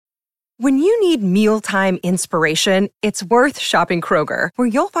When you need mealtime inspiration, it's worth shopping Kroger, where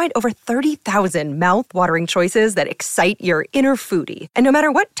you'll find over 30,000 mouth-watering choices that excite your inner foodie. And no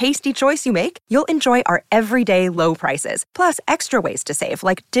matter what tasty choice you make, you'll enjoy our everyday low prices, plus extra ways to save,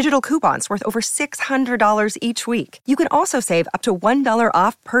 like digital coupons worth over $600 each week. You can also save up to $1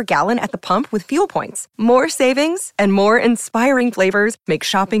 off per gallon at the pump with fuel points. More savings and more inspiring flavors make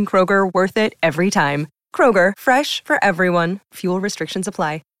shopping Kroger worth it every time. Kroger, fresh for everyone. Fuel restrictions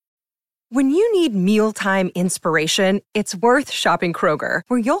apply. When you need mealtime inspiration, it's worth shopping Kroger,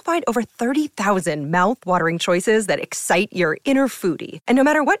 where you'll find over 30,000 mouth-watering choices that excite your inner foodie. And no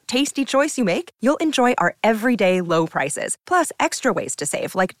matter what tasty choice you make, you'll enjoy our everyday low prices, plus extra ways to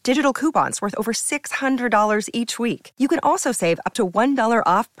save, like digital coupons worth over $600 each week. You can also save up to $1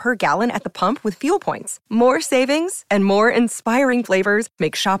 off per gallon at the pump with fuel points. More savings and more inspiring flavors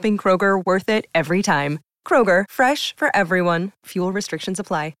make shopping Kroger worth it every time. Kroger, fresh for everyone. Fuel restrictions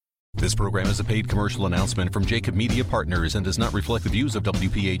apply. This program is a paid commercial announcement from Jacob Media Partners and does not reflect the views of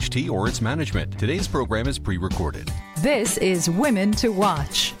WPHT or its management. Today's program is pre-recorded. This is Women to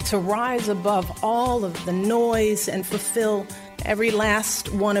Watch. To rise above all of the noise and fulfill every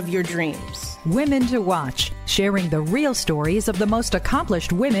last one of your dreams. Women to Watch, sharing the real stories of the most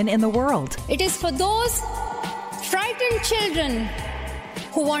accomplished women in the world. It is for those frightened children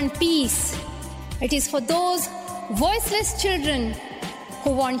who want peace. It is for those voiceless children who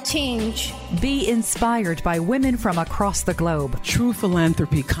want change. Be inspired by women from across the globe. True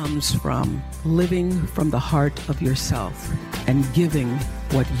philanthropy comes from living from the heart of yourself and giving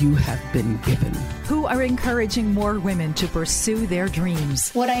what you have been given. Who are encouraging more women to pursue their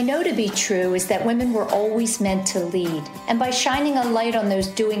dreams. What I know to be true is that women were always meant to lead. And by shining a light on those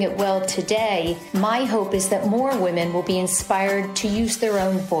doing it well today, my hope is that more women will be inspired to use their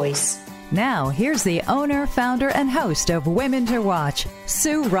own voice. Now, here's the owner, founder, and host of Women to Watch,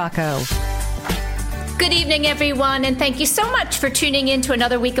 Sue Rocco. Good evening, everyone, and thank you so much for tuning in to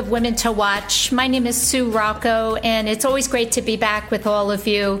another week of Women to Watch. My name is Sue Rocco, and it's always great to be back with all of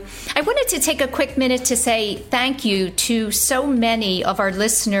you. I wanted to take a quick minute to say thank you to so many of our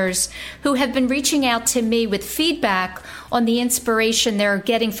listeners who have been reaching out to me with feedback on the inspiration they're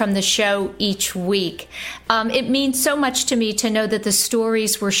getting from the show each week. It means so much to me to know that the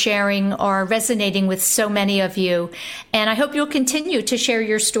stories we're sharing are resonating with so many of you, and I hope you'll continue to share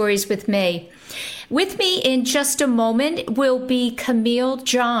your stories with me. With me in just a moment will be Camille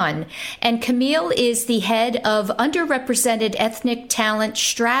John, and Camille is the head of Underrepresented Ethnic Talent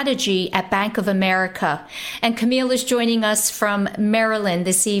Strategy at Bank of America, and Camille is joining us from Maryland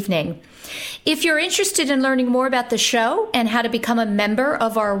this evening. If you're interested in learning more about the show and how to become a member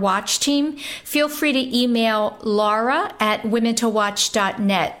of our watch team, feel free to email Laura at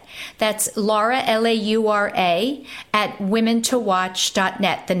womentowatch.net. That's Laura, Laura, at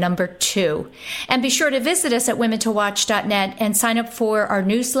womentowatch.net, the number 2. And be sure to visit us at womentowatch.net and sign up for our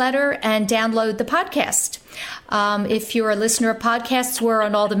newsletter and download the podcast. If you're a listener of podcasts, we're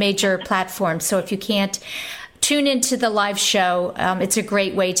on all the major platforms. So if you can't tune into the live show, it's a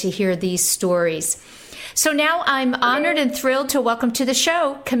great way to hear these stories. So now I'm honored and thrilled to welcome to the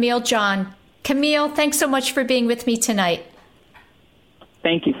show Camille John. Camille, thanks so much for being with me tonight.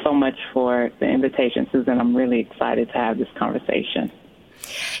 Thank you so much for the invitation, Susan. I'm really excited to have this conversation.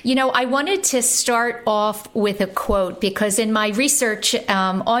 You know, I wanted to start off with a quote because in my research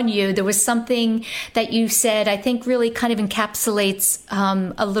on you, there was something that you said I think really kind of encapsulates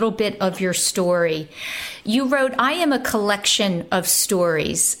a little bit of your story. You wrote, "I am a collection of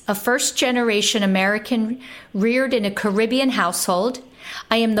stories, a first-generation American reared in a Caribbean household.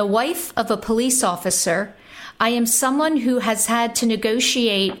 I am the wife of a police officer. I am someone who has had to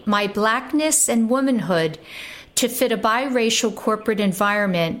negotiate my blackness and womanhood to fit a biracial corporate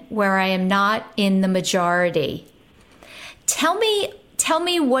environment where I am not in the majority." Tell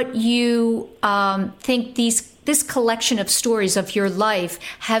me what you think this collection of stories of your life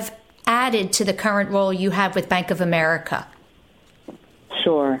have added to the current role you have with Bank of America.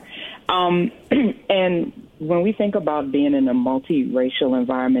 Sure. And when we think about being in a multiracial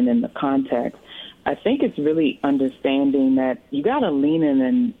environment in the context, I think it's really understanding that you got to lean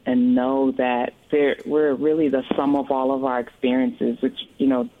in and know that we're really the sum of all of our experiences, which, you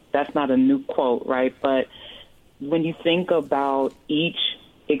know, that's not a new quote, right? But when you think about each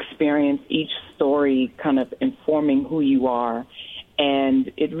experience, each story kind of informing who you are,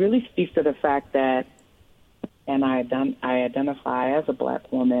 and it really speaks to the fact that, and I identify as a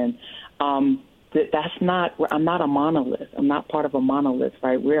Black woman, I'm not a monolith. I'm not part of a monolith,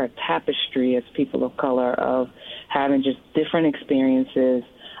 right? We're a tapestry as people of color of having just different experiences.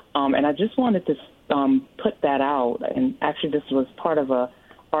 And I just wanted to put that out. And actually, this was part of a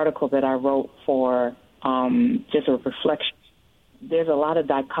article that I wrote for just a reflection. There's a lot of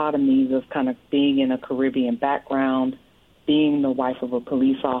dichotomies of kind of being in a Caribbean background, being the wife of a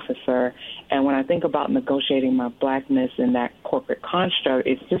police officer. And when I think about negotiating my Blackness in that corporate construct,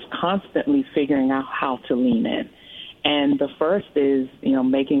 it's just constantly figuring out how to lean in. And the first is,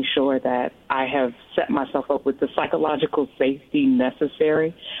 making sure that I have set myself up with the psychological safety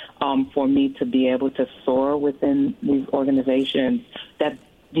necessary for me to be able to soar within these organizations that,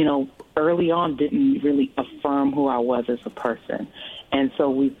 early on didn't really affirm who I was as a person. And so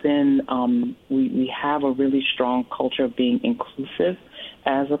we've been, we have a really strong culture of being inclusive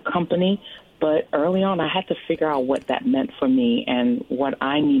as a company. But early on, I had to figure out what that meant for me and what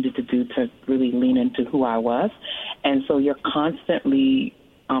I needed to do to really lean into who I was. And so you're constantly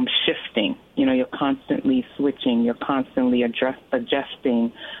shifting, you're constantly switching, you're constantly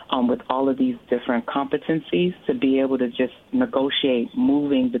adjusting with all of these different competencies to be able to just negotiate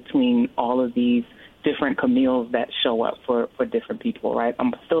moving between all of these different Camille's that show up for different people, right?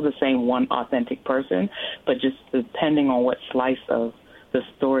 I'm still the same one authentic person, but just depending on what slice of the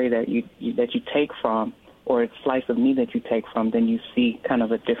story that you take from, or a slice of me that you take from, then you see kind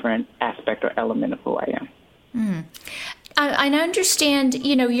of a different aspect or element of who I am. Mm. I understand,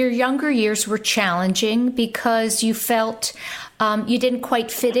 your younger years were challenging because you felt you didn't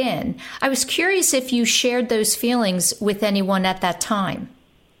quite fit in. I was curious if you shared those feelings with anyone at that time.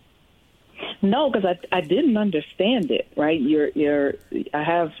 No, because I didn't understand it, right? I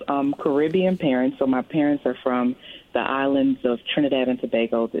have Caribbean parents, so my parents are from the islands of Trinidad and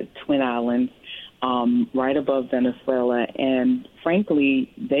Tobago, the Twin Islands, right above Venezuela. And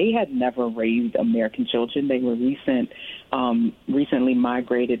frankly, they had never raised American children. They were recently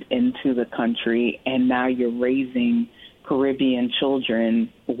migrated into the country, and now you're raising Caribbean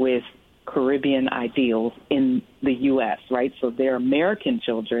children with Caribbean ideals in the U.S., right? So they're American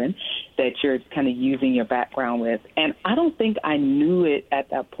children that you're kind of using your background with. And I don't think I knew it at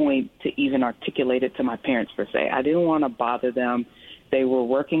that point to even articulate it to my parents, per se. I didn't want to bother them. They were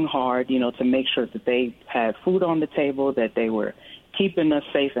working hard, to make sure that they had food on the table, that they were keeping us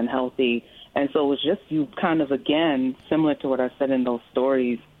safe and healthy. And so it was just you kind of, again, similar to what I said in those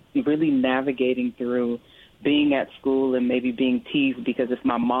stories, really navigating through being at school and maybe being teased because if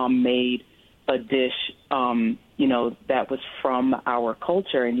my mom made a dish, that was from our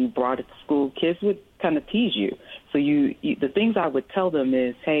culture and you brought it to school, kids would kind of tease you. So the things I would tell them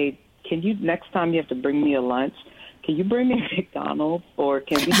is, hey, next time you have to bring me a lunch, can you bring me a McDonald's or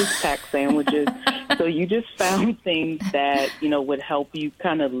can we just pack sandwiches? So you just found things that, would help you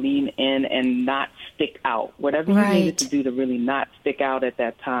kind of lean in and not stick out. Whatever you needed to do to really not stick out at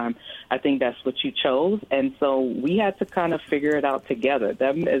that time, I think that's what you chose. And so we had to kind of figure it out together.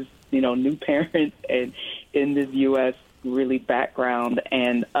 Them as, new parents and in this U.S. really background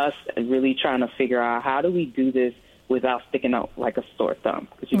and us really trying to figure out how do we do this without sticking out like a sore thumb,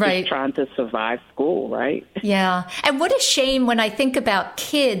 because you're just trying to survive school, right? Yeah. And what a shame when I think about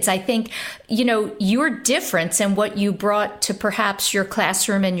kids. I think, your difference and what you brought to perhaps your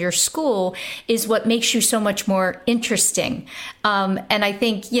classroom and your school is what makes you so much more interesting. And I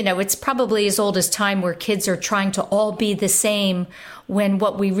think, it's probably as old as time where kids are trying to all be the same when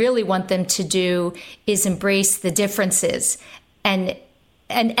what we really want them to do is embrace the differences. And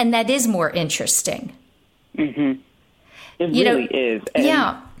that is more interesting. Mm-hmm. It really is. And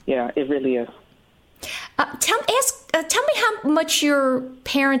yeah, it really is. Tell me how much your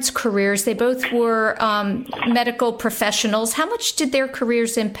parents' careers, they both were medical professionals, how much did their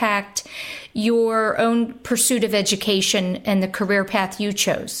careers impact your own pursuit of education and the career path you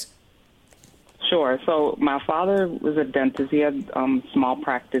chose? Sure. So my father was a dentist. He had small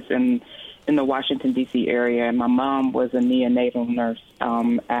practice in the Washington, D.C. area, and my mom was a neonatal nurse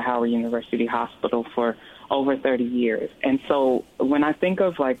at Howard University Hospital for over 30 years. And so when I think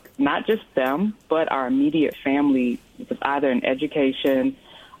of not just them, but our immediate family, it was either in education,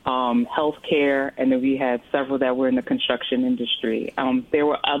 healthcare, and then we had several that were in the construction industry. There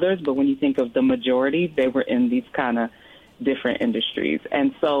were others, but when you think of the majority, they were in these kind of different industries.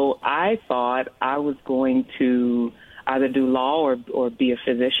 And so I thought I was going to either do law or be a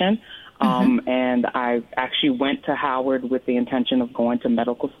physician. And I actually went to Howard with the intention of going to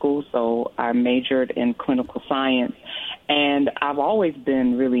medical school. So I majored in clinical science. And I've always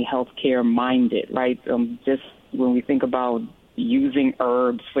been really healthcare minded, right? Just when we think about using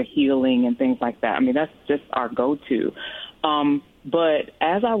herbs for healing and things like that, I mean, that's just our go-to. But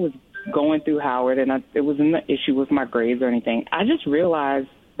as I was going through Howard, and it wasn't an issue with my grades or anything, I just realized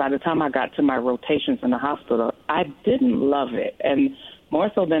by the time I got to my rotations in the hospital, I didn't love it. And more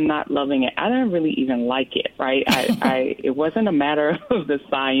so than not loving it, I didn't really even like it, right? It wasn't a matter of the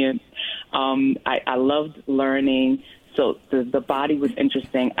science. I loved learning. So the body was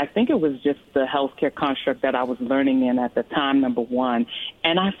interesting. I think it was just the healthcare construct that I was learning in at the time, number one.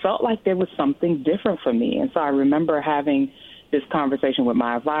 And I felt like there was something different for me. And so I remember having this conversation with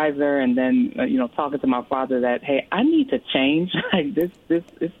my advisor and then, talking to my father that, hey, I need to change. Like this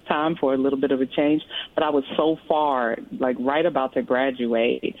it's time for a little bit of a change. But I was so far, like right about to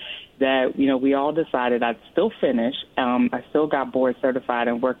graduate, that, we all decided I'd still finish. I still got board certified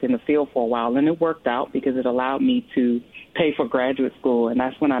and worked in the field for a while. And it worked out because it allowed me to pay for graduate school. And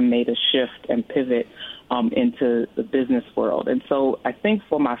that's when I made a shift and pivot into the business world. And so I think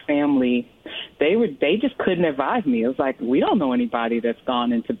for my family, they just couldn't advise me. It was like, we don't know anybody that's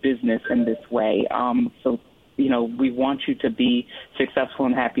gone into business in this way. So we want you to be successful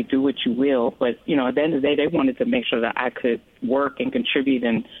and happy, do what you will. But, at the end of the day, they wanted to make sure that I could work and contribute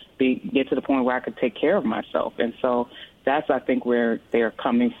and get to the point where I could take care of myself. And so that's, I think, where they're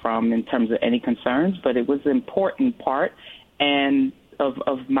coming from in terms of any concerns. But it was an important part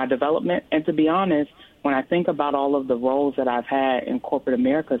of my development. And to be honest, when I think about all of the roles that I've had in corporate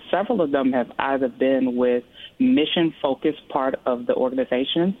America, several of them have either been with mission-focused part of the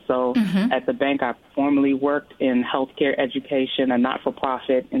organization. So at the bank, I formerly worked in healthcare education, a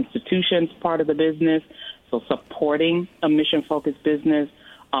not-for-profit institutions part of the business, so supporting a mission-focused business.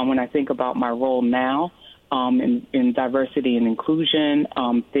 When I think about my role now in diversity and inclusion,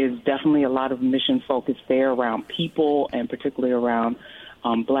 there's definitely a lot of mission focus there around people and particularly around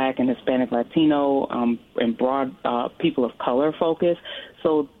Black and Hispanic, Latino, and broad people of color focus.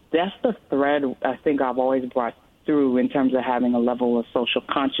 So that's the thread I think I've always brought through in terms of having a level of social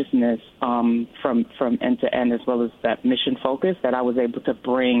consciousness from end to end, as well as that mission focus that I was able to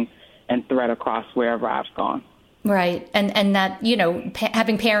bring and thread across wherever I've gone. Right. And that,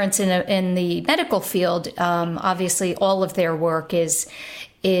 having parents in the medical field, obviously all of their work is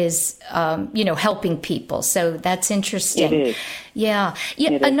helping people. So that's interesting. It is. Yeah.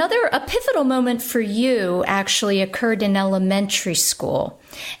 A pivotal moment for you actually occurred in elementary school.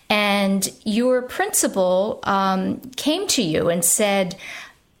 And your principal came to you and said,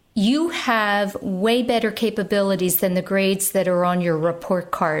 you have way better capabilities than the grades that are on your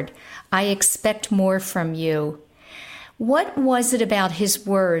report card. I expect more from you. What was it about his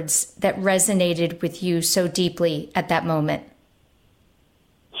words that resonated with you so deeply at that moment?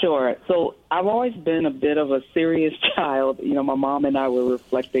 Sure. So I've always been a bit of a serious child. My mom and I were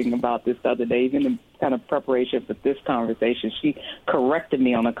reflecting about this the other day, even in kind of preparation for this conversation. She corrected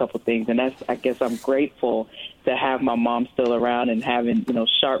me on a couple things, and I guess I'm grateful to have my mom still around and having,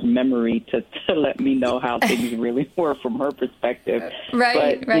 sharp memory to let me know how things really were from her perspective.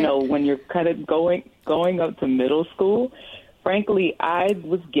 Right. But, when you're kind of going up to middle school, frankly, I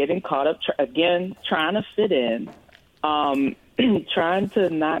was getting caught up, trying to fit in, trying to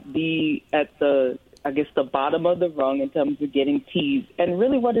not be at the bottom of the rung in terms of getting teased. And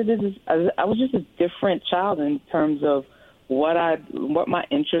really what it is I was just a different child in terms of what my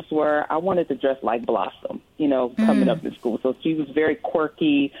interests were. I wanted to dress like Blossom, coming up in school. So she was very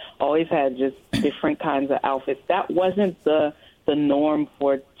quirky, always had just different kinds of outfits. That wasn't the norm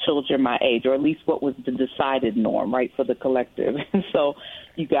for children my age, or at least what was the decided norm, right, for the collective. And so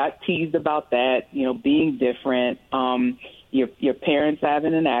you got teased about that, being different, your parents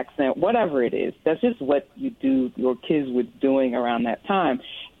having an accent, whatever it is. That's just what your kids were doing around that time.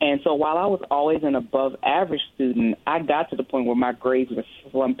 And so while I was always an above average student, I got to the point where my grades were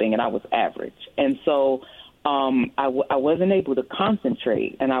slumping and I was average. And so I wasn't able to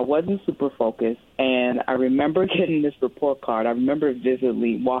concentrate and I wasn't super focused. And I remember getting this report card. I remember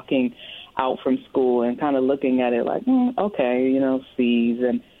vividly walking out from school and kind of looking at it like, okay, C's.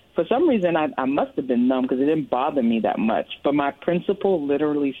 And for some reason, I must have been numb because it didn't bother me that much. But my principal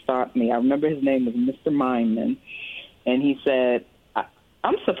literally stopped me. I remember his name was Mr. Mindman. And he said,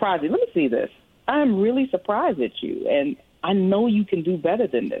 I'm surprised. Let me see this. I'm really surprised at you. And I know you can do better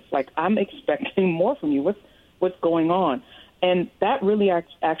than this. Like, I'm expecting more from you. What's going on? And that really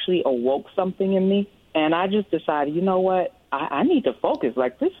actually awoke something in me. And I just decided, you know what? I need to focus.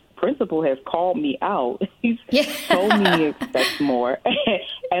 Like, this principal has called me out. He's told me he expects more.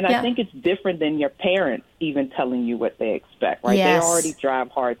 And I think it's different than your parents even telling you what they expect, right? Yes. They already drive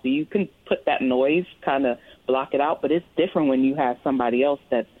hard. So you can put that noise, kind of block it out. But it's different when you have somebody else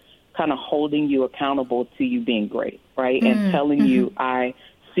that's kind of holding you accountable to you being great, right? And telling you, I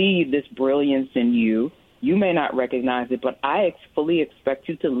see this brilliance in you. You may not recognize it, but I fully expect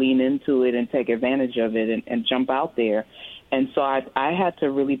you to lean into it and take advantage of it and jump out there. And so I had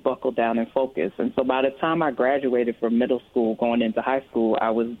to really buckle down and focus. And so by the time I graduated from middle school, going into high school,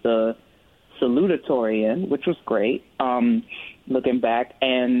 I was the salutatorian, which was great, looking back.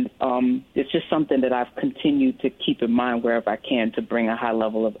 And it's just something that I've continued to keep in mind wherever I can to bring a high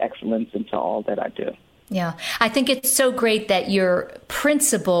level of excellence into all that I do. Yeah, I think it's so great that your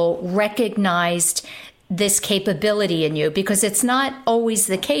principal recognized this capability in you, because it's not always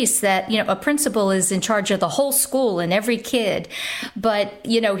the case that, a principal is in charge of the whole school and every kid. But,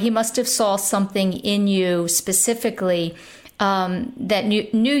 he must have saw something in you specifically that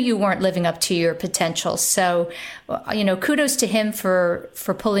knew you weren't living up to your potential. So, kudos to him for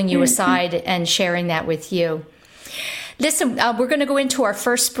pulling you aside and sharing that with you. Listen, we're going to go into our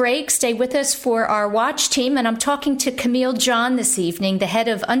first break. Stay with us for our watch team. And I'm talking to Camille John this evening, the head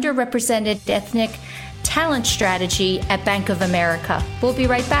of underrepresented ethnic talent strategy at Bank of America. We'll be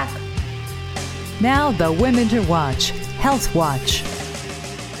right back. Now, the Women to Watch, Health Watch.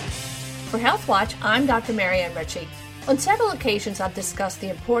 For Health Watch, I'm Dr. Marianne Ritchie. On several occasions, I've discussed the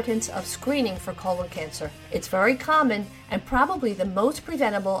importance of screening for colon cancer. It's very common and probably the most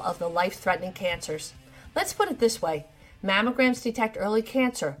preventable of the life-threatening cancers. Let's put it this way. Mammograms detect early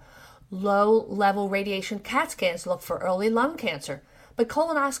cancer. Low-level radiation CAT scans look for early lung cancer. But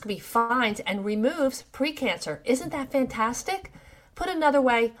colonoscopy finds and removes precancer. Isn't that fantastic? Put another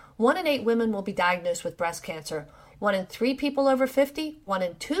way, 1 in 8 women will be diagnosed with breast cancer. 1 in 3 people over 50, 1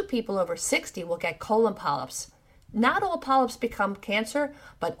 in 2 people over 60 will get colon polyps. Not all polyps become cancer,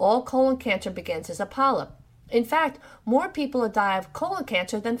 but all colon cancer begins as a polyp. In fact, more people die of colon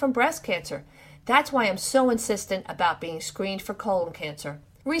cancer than from breast cancer. That's why I'm so insistent about being screened for colon cancer.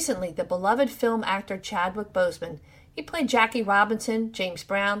 Recently, the beloved film actor Chadwick Boseman, he played Jackie Robinson, James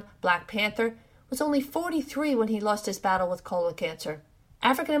Brown, Black Panther, was only 43 when he lost his battle with colon cancer.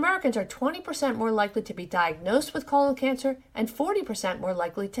 African Americans are 20% more likely to be diagnosed with colon cancer and 40% more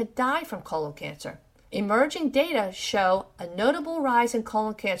likely to die from colon cancer. Emerging data show a notable rise in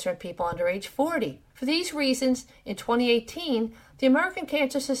colon cancer in people under age 40. For these reasons, in 2018, the American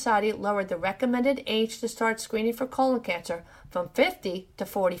Cancer Society lowered the recommended age to start screening for colon cancer from 50 to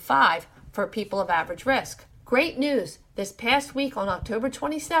 45 for people of average risk. Great news! This past week on October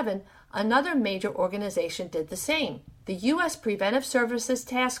 27, another major organization did the same. The U.S. Preventive Services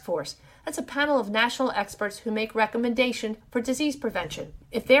Task Force. That's a panel of national experts who make recommendations for disease prevention.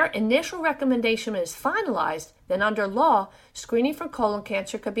 If their initial recommendation is finalized, then under law, screening for colon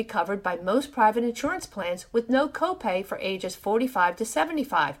cancer could be covered by most private insurance plans with no copay for ages 45 to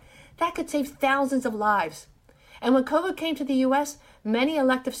 75. That could save thousands of lives. And when COVID came to the U.S., many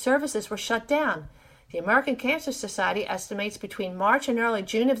elective services were shut down. The American Cancer Society estimates between March and early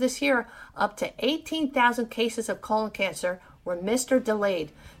June of this year, up to 18,000 cases of colon cancer were missed or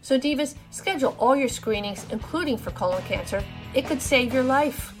delayed. So divas, schedule all your screenings, including for colon cancer. It could save your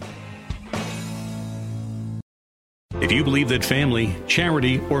life. If you believe that family,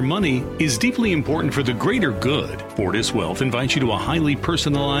 charity, or money is deeply important for the greater good, Fortis Wealth invites you to a highly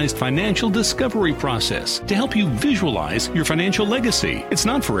personalized financial discovery process to help you visualize your financial legacy. It's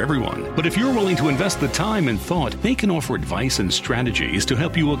not for everyone, but if you're willing to invest the time and thought, they can offer advice and strategies to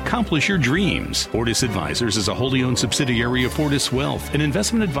help you accomplish your dreams. Fortis Advisors is a wholly owned subsidiary of Fortis Wealth, an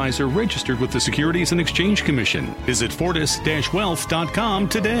investment advisor registered with the Securities and Exchange Commission. Visit fortis-wealth.com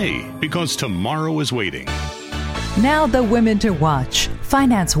today, because tomorrow is waiting. Now the Women to Watch,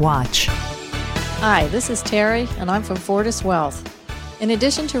 Finance Watch. Hi, this is Terry, and I'm from Fortis Wealth. In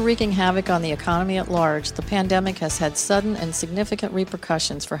addition to wreaking havoc on the economy at large, the pandemic has had sudden and significant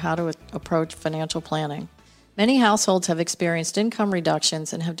repercussions for how to approach financial planning. Many households have experienced income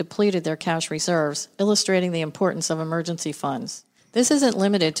reductions and have depleted their cash reserves, illustrating the importance of emergency funds. This isn't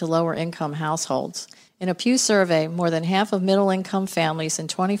limited to lower-income households. In a Pew survey, more than half of middle-income families and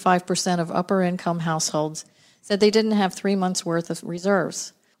 25% of upper-income households said they didn't have 3 months' worth of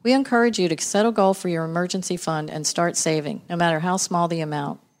reserves. We encourage you to set a goal for your emergency fund and start saving, no matter how small the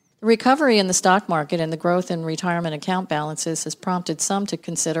amount. The recovery in the stock market and the growth in retirement account balances has prompted some to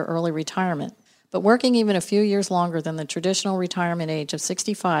consider early retirement. But working even a few years longer than the traditional retirement age of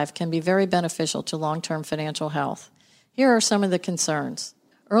 65 can be very beneficial to long-term financial health. Here are some of the concerns.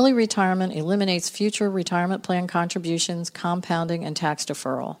 Early retirement eliminates future retirement plan contributions, compounding, and tax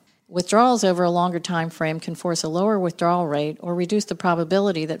deferral. Withdrawals over a longer time frame can force a lower withdrawal rate or reduce the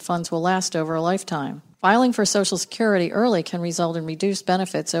probability that funds will last over a lifetime. Filing for Social Security early can result in reduced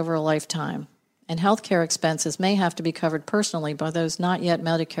benefits over a lifetime, and health care expenses may have to be covered personally by those not yet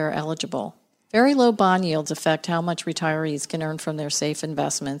Medicare eligible. Very low bond yields affect how much retirees can earn from their safe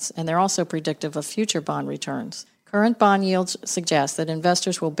investments, and they're also predictive of future bond returns. Current bond yields suggest that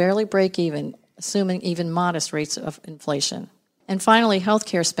investors will barely break even assuming even modest rates of inflation. And finally,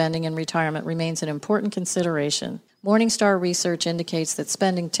 healthcare spending in retirement remains an important consideration. Morningstar research indicates that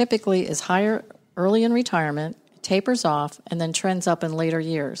spending typically is higher early in retirement, tapers off, and then trends up in later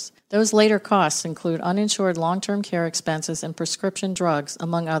years. Those later costs include uninsured long-term care expenses and prescription drugs,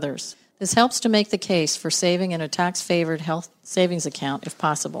 among others. This helps to make the case for saving in a tax-favored health savings account if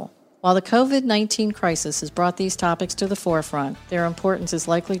possible. While the COVID-19 crisis has brought these topics to the forefront, their importance is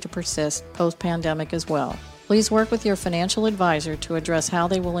likely to persist post-pandemic as well. Please work with your financial advisor to address how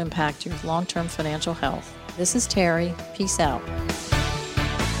they will impact your long-term financial health. This is Terry. Peace out.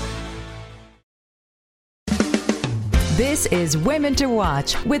 This is Women to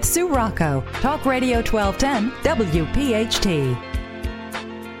Watch with Sue Rocco, Talk Radio 1210 WPHT.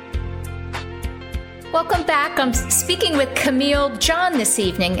 Welcome back. I'm speaking with Camille John this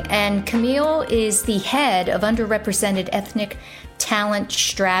evening, and Camille is the head of Underrepresented Ethnic Talent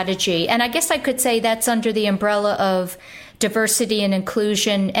Strategy. And I guess I could say that's under the umbrella of Diversity and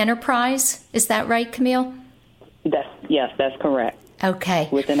Inclusion Enterprise. Is that right, Camille? Yes, that's correct. Okay.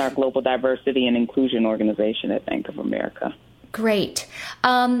 Within our Global Diversity and Inclusion Organization at Bank of America. Great.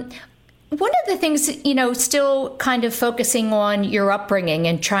 One of the things, still kind of focusing on your upbringing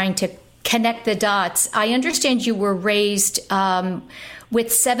and trying to connect the dots, I understand you were raised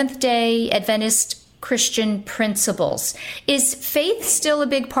with Seventh-day Adventist Christian principles. Is faith still a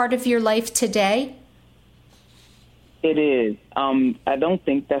big part of your life today? It is. I don't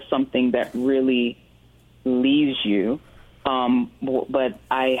think that's something that really leaves you. But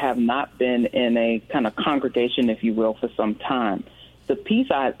I have not been in a kind of congregation, if you will, for some time. The piece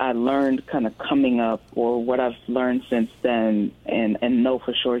I learned kind of coming up, or what I've learned since then and know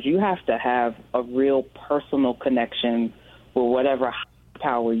for sure, is you have to have a real personal connection with whatever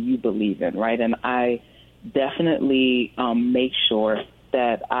power you believe in, right? And I definitely make sure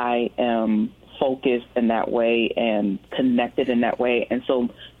that I am focused in that way and connected in that way. And so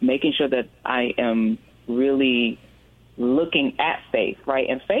making sure that I am really looking at faith, right?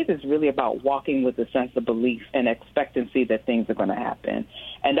 And faith is really about walking with a sense of belief and expectancy that things are going to happen.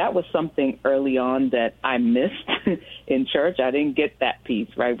 And that was something early on that I missed in church. I didn't get that piece,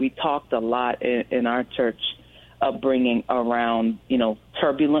 right? We talked a lot in our church upbringing around,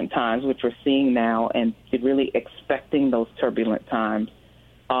 turbulent times, which we're seeing now, and really expecting those turbulent times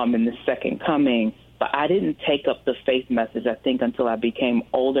in the second coming. But I didn't take up the faith message, I think, until I became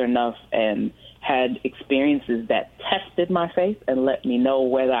older enough and had experiences that tested my faith and let me know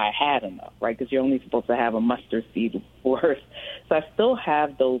whether I had enough, right? Because you're only supposed to have a mustard seed worth. So I still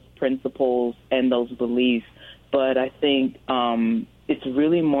have those principles and those beliefs, but I think it's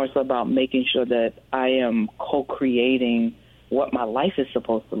really more so about making sure that I am co-creating what my life is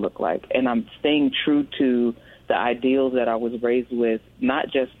supposed to look like, and I'm staying true to the ideals that I was raised with,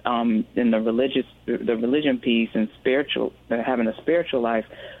 not just in the religion piece and having a spiritual life,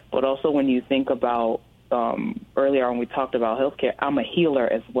 but also when you think about earlier when we talked about healthcare, I'm a healer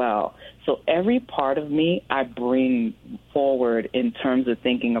as well. So every part of me I bring forward in terms of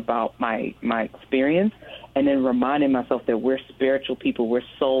thinking about my experience, and then reminding myself that we're spiritual people, we're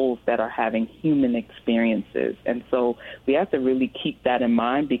souls that are having human experiences. And so we have to really keep that in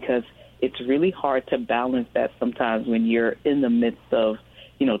mind, because it's really hard to balance that sometimes when you're in the midst of,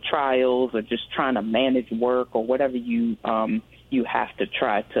 trials or just trying to manage work or whatever you have to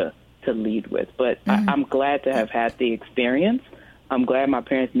try to lead with. But I'm glad to have had the experience. I'm glad my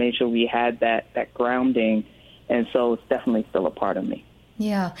parents made sure we had that grounding, and so it's definitely still a part of me.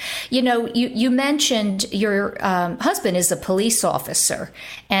 Yeah. You mentioned your husband is a police officer,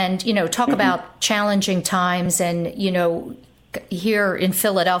 and, talk about challenging times, and, here in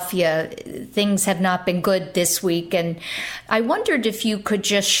Philadelphia, things have not been good this week. And I wondered if you could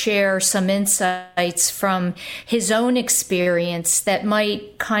just share some insights from his own experience that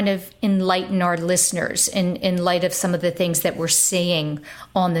might kind of enlighten our listeners in light of some of the things that we're seeing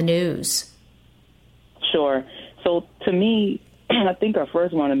on the news. Sure. So to me, I think I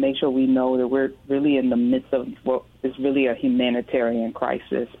first want to make sure we know that we're really in the midst of what is really a humanitarian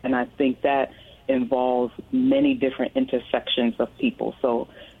crisis. And I think that involves many different intersections of people. So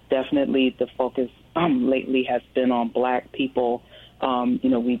definitely the focus lately has been on Black people.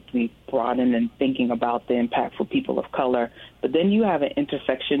 We brought in thinking about the impact for people of color. But then you have an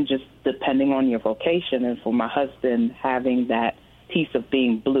intersection just depending on your vocation. And for my husband, having that piece of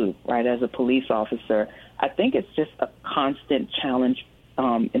being blue, right, as a police officer, I think it's just a constant challenge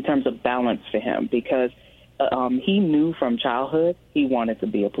in terms of balance for him, because he knew from childhood he wanted to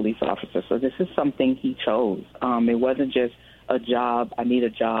be a police officer. So this is something he chose. It wasn't just a job, I need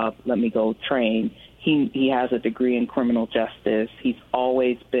a job, let me go train. He has a degree in criminal justice. He's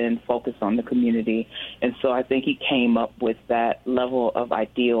always been focused on the community. And so I think he came up with that level of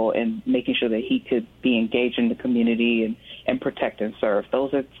ideal and making sure that he could be engaged in the community and protect and serve.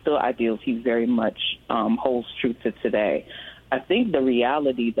 Those are still ideals he very much holds true to today. I think the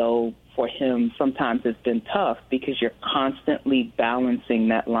reality, though, for him sometimes has been tough because you're constantly balancing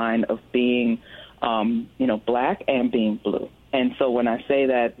that line of being, Black and being blue. And so when I say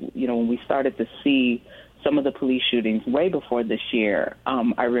that, when we started to see some of the police shootings way before this year,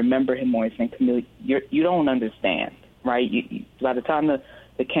 I remember him always saying, Camille, you don't understand, right? By the time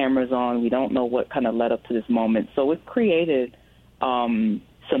the camera's on, we don't know what kind of led up to this moment. So it created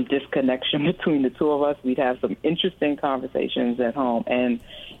some disconnection between the two of us. We'd have some interesting conversations at home. And,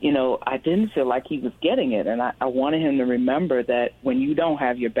 I didn't feel like he was getting it. And I wanted him to remember that when you don't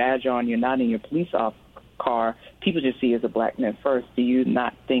have your badge on, you're not in your police car, people just see you as a Black man first. Do you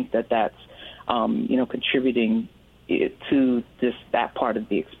not think that that's, contributing to that part of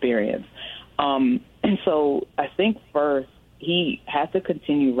the experience? And so I think first he has to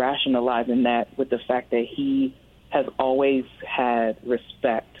continue rationalizing that with the fact that he has always had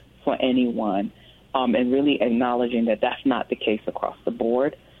respect for anyone, and really acknowledging that that's not the case across the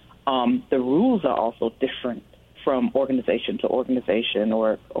board. The rules are also different from organization to organization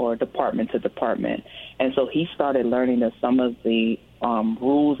or department to department. And so he started learning that some of the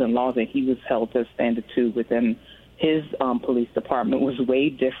rules and laws that he was held to standard to within his police department was way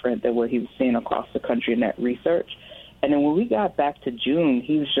different than what he was seeing across the country in that research. And then when we got back to June,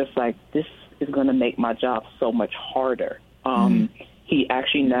 he was just like, this is going to make my job so much harder. He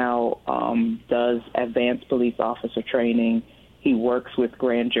actually now does advanced police officer training. He works with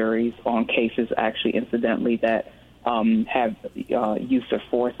grand juries on cases, actually, incidentally, that have use of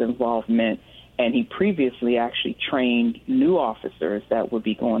force involvement. And he previously actually trained new officers that would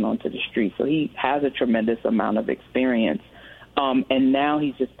be going onto the street. So he has a tremendous amount of experience. And now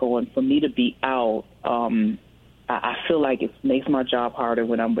he's just going, for me to be out, I feel like it makes my job harder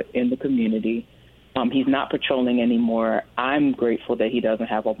when I'm in the community. He's not patrolling anymore. I'm grateful that he doesn't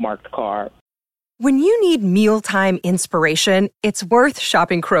have a marked car. When you need mealtime inspiration, it's worth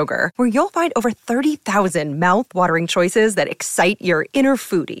shopping Kroger, where you'll find over 30,000 mouth-watering choices that excite your inner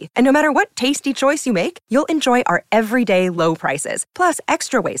foodie. And no matter what tasty choice you make, you'll enjoy our everyday low prices, plus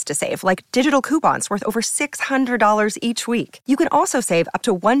extra ways to save, like digital coupons worth over $600 each week. You can also save up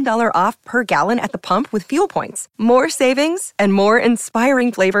to $1 off per gallon at the pump with fuel points. More savings and more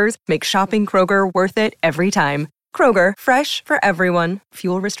inspiring flavors make shopping Kroger worth it every time. Kroger, fresh for everyone.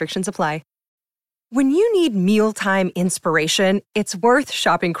 Fuel restrictions apply. When you need mealtime inspiration, it's worth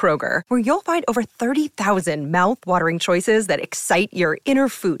shopping Kroger, where you'll find over 30,000 mouth-watering choices that excite your inner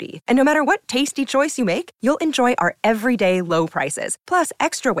foodie. And no matter what tasty choice you make, you'll enjoy our everyday low prices, plus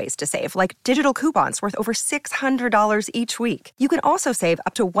extra ways to save, like digital coupons worth over $600 each week. You can also save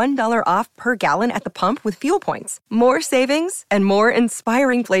up to $1 off per gallon at the pump with fuel points. More savings and more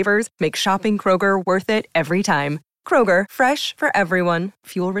inspiring flavors make shopping Kroger worth it every time. Kroger, fresh for everyone.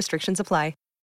 Fuel restrictions apply.